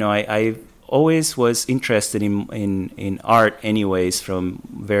I always was interested in art, anyways, from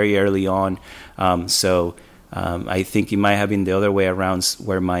very early on. I think it might have been the other way around,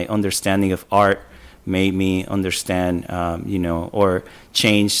 where my understanding of art made me understand, you know, or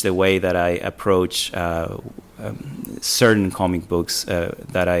change the way that I approach certain comic books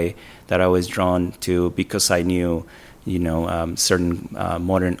that I was drawn to, because I knew, you know, certain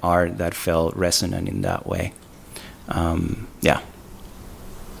modern art that felt resonant in that way. Yeah.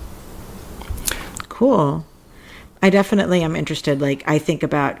 Cool. I definitely am interested. Like, I think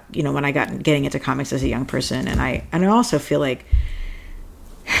about, you know, when I getting into comics as a young person, and I also feel like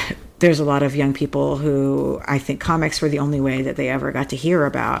there's a lot of young people who I think comics were the only way that they ever got to hear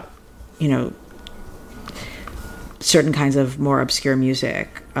about, you know, certain kinds of more obscure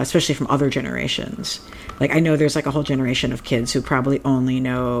music, especially from other generations. Like, I know there's like a whole generation of kids who probably only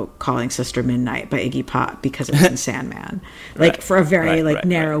know Calling Sister Midnight by Iggy Pop because it's in Sandman. Like, right. For a very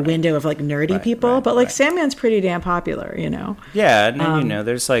narrow window of like nerdy people, but like Sandman's pretty damn popular, you know? Yeah, and then, you know,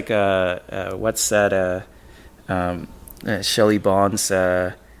 there's like what's that? Shelley Bond's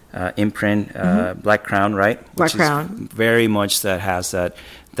imprint, Black Crown, right? Black Crown. Very much that has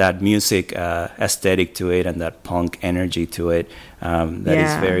that music aesthetic to it and that punk energy to it. That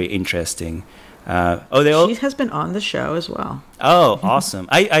is very interesting. She has been on the show as well. Oh, awesome.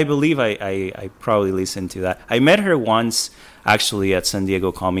 I believe I probably listened to that. I met her once, actually, at San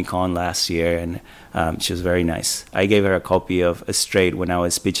Diego Comic-Con last year, and she was very nice. I gave her a copy of Straight when I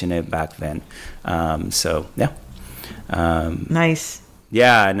was pitching it back then. So, yeah. Nice.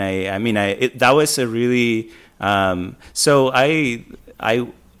 Yeah, and I mean, that was a really... so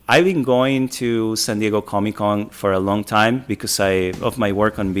I've been going to San Diego Comic-Con for a long time because of my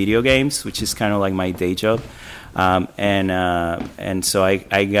work on video games, which is kind of like my day job. And so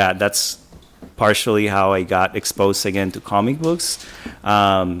I got, that's partially how I got exposed again to comic books.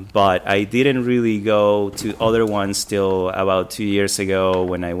 But I didn't really go to other ones till about 2 years ago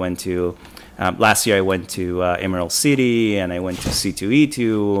when I went to, last year I went to Emerald City, and I went to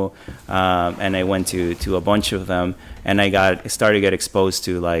C2E2, and I went to a bunch of them. And I started to get exposed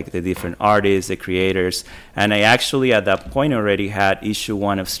to like the different artists, the creators. And I actually at that point already had issue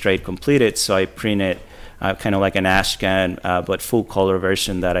 1 of Straight completed, so I printed kind of like an ashcan, but full color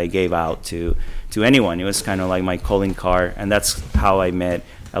version that I gave out to anyone. It was kind of like my calling card, and that's how I met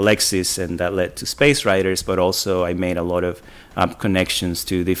Alexis, and that led to Space Riders, but also I made a lot of connections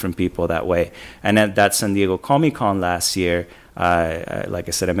to different people that way. And at that San Diego Comic-Con last year, like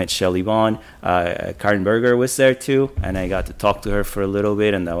I said, I met Shelley Vaughn. Karen Berger was there too, and I got to talk to her for a little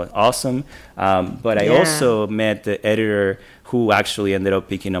bit, and that was awesome. But I also met the editor who actually ended up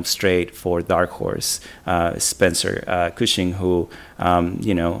picking up Straight for Dark Horse, Spencer Cushing, who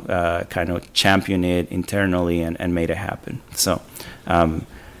kind of championed it internally and made it happen. So.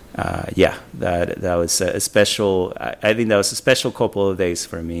 That was a special. I think that was a special couple of days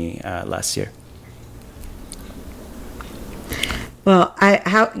for me last year. Well,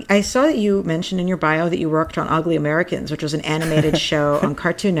 I saw that you mentioned in your bio that you worked on Ugly Americans, which was an animated show on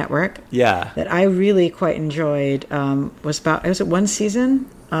Cartoon Network. Yeah, that I really quite enjoyed. Was it one season?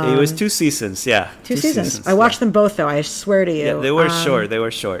 It was 2 seasons. Yeah, two seasons. I watched them both, though. I swear to you. Yeah, they were short. They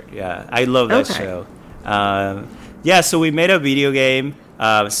were short. Yeah, I love that show. So we made a video game.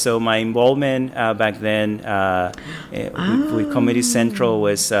 So my involvement back then with Comedy Central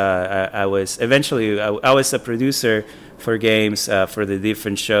was I was a producer for games for the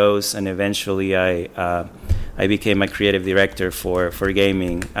different shows, and eventually I became a creative director for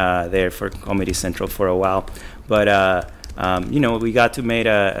gaming there for Comedy Central for a while. But we got to make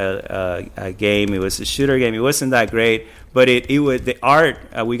a game. It was a shooter game. It wasn't that great, but it was the art.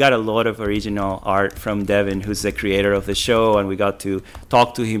 We got a lot of original art from Devin, who's the creator of the show, and we got to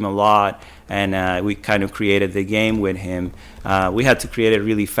talk to him a lot. And we kind of created the game with him. We had to create it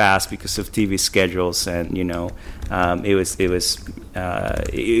really fast because of TV schedules, and it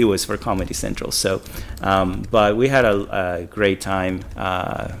was for Comedy Central. So, but we had a great time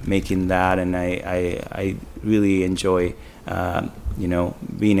making that, and I really enjoy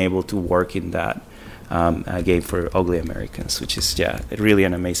being able to work in that game for Ugly Americans, which is really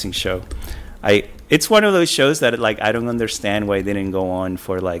an amazing show. It's one of those shows that I don't understand why it didn't go on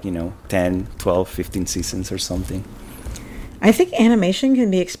for 10, 12, 15 seasons or something. I think animation can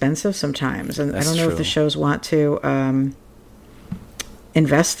be expensive sometimes, and I don't know if the shows want to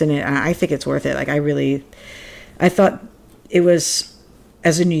invest in it. I think it's worth it. I thought it was,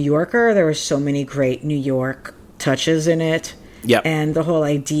 as a New Yorker, there were so many great New York touches in it. Yeah. And the whole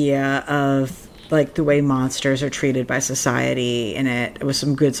idea of the way monsters are treated by society in it. It was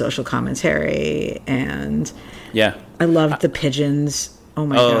some good social commentary, and I loved the pigeons. Oh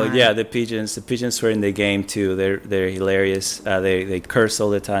my god! Oh yeah, the pigeons. The pigeons were in the game too. They're hilarious. They curse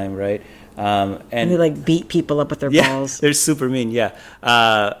all the time, right? And they beat people up with their balls. They're super mean. Yeah.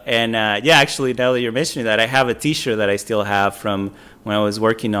 Actually, now that you're mentioning that, I have a T-shirt that I still have from when I was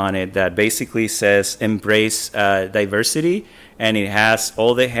working on it that basically says "Embrace diversity." And it has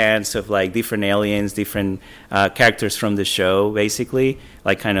all the hands of different aliens, different characters from the show, basically,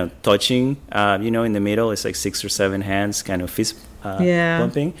 kind of touching, in the middle. It's 6 or 7 hands, kind of fist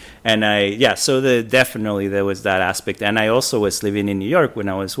bumping. And definitely there was that aspect. And I also was living in New York when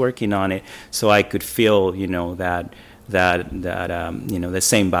I was working on it, so I could feel, that the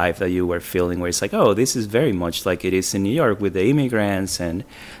same vibe that you were feeling, where it's this is very much like it is in New York with the immigrants and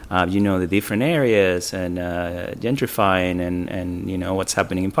the different areas and gentrifying and what's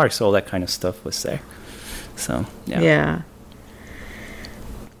happening in parks. All that kind of stuff was there. So yeah.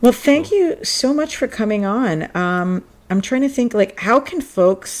 Well, thank you so much for coming on. I'm trying to think how can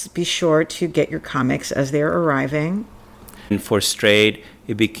folks be sure to get your comics as they're arriving? And for Straight,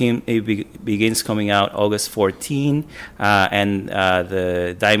 it begins coming out August 14, and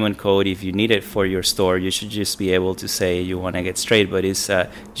the diamond code, if you need it for your store, you should just be able to say you want to get Straight, but it's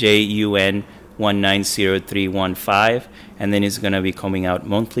JUN 190315, and then it's going to be coming out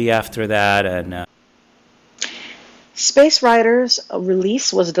monthly after that. And Space Riders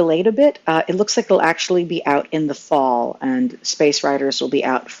release was delayed a bit. It looks like they'll actually be out in the fall, and Space Riders will be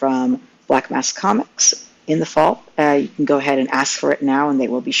out from Black Mask Comics in the fall. You can go ahead and ask for it now, and they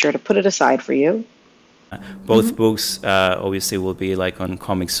will be sure to put it aside for you. Both books obviously will be on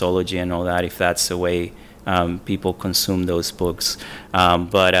Comixology and all that, if that's the way people consume those books.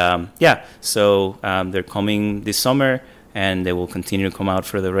 So they're coming this summer, and they will continue to come out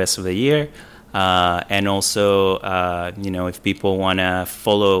for the rest of the year. And also, if people want to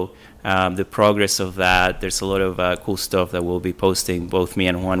follow the progress of that, there's a lot of cool stuff that we'll be posting. Both me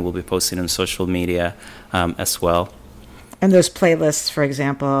and Juan will be posting on social media as well. And those playlists, for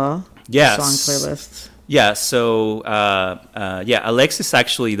example, song playlists. Yeah, so Alexis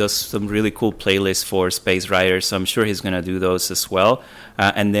actually does some really cool playlists for Space Riders, so I'm sure he's going to do those as well.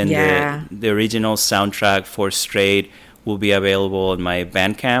 And then the original soundtrack for Straight will be available on my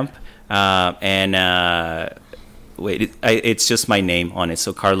Bandcamp. It's just my name on it,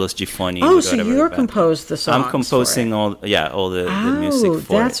 so Carlos Giffoni. Oh, so you're composed the songs. I'm composing all the music for it.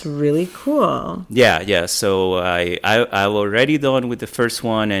 That's really cool. Yeah. So I've already done with the first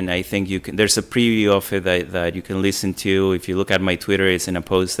one, and I think there's a preview of it that you can listen to. If you look at my Twitter, it's in a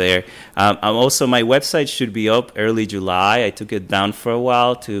post there. Also, my website should be up early July. I took it down for a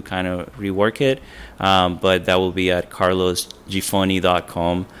while to kind of rework it, but that will be at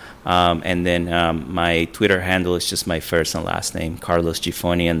carlosgiffoni.com. And then my Twitter handle is just my first and last name, Carlos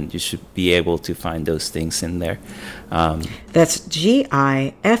Giffoni, and you should be able to find those things in there. That's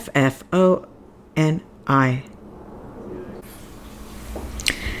Giffoni.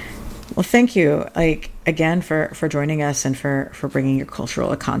 Well, thank you, again, for joining us and for bringing your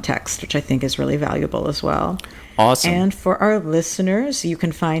cultural context, which I think is really valuable as well. Awesome. And for our listeners, you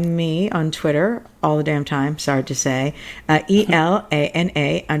can find me on Twitter all the damn time, sorry to say,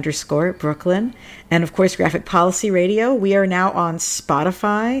 ELANA_Brooklyn. And of course, Graphic Policy Radio. We are now on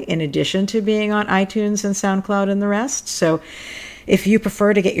Spotify, in addition to being on iTunes and SoundCloud and the rest. So if you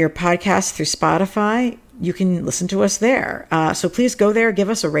prefer to get your podcast through Spotify, you can listen to us there. So please go there, give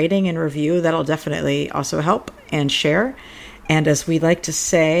us a rating and review. That'll definitely also help, and share. And as we like to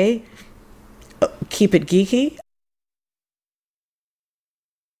say, keep it geeky.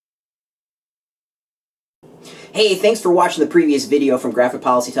 Hey, thanks for watching the previous video from Graphic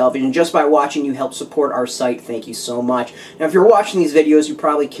Policy Television. Just by watching, you help support our site. Thank you so much. Now, if you're watching these videos, you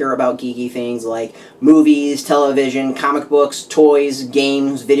probably care about geeky things like movies, television, comic books, toys,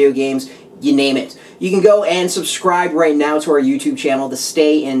 games, video games, you name it. You can go and subscribe right now to our YouTube channel to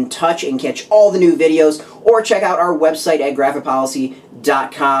stay in touch and catch all the new videos, or check out our website at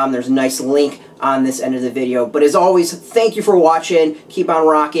graphicpolicy.com. There's a nice link on this end of the video. But as always, thank you for watching. Keep on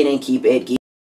rocking and keep it geeky.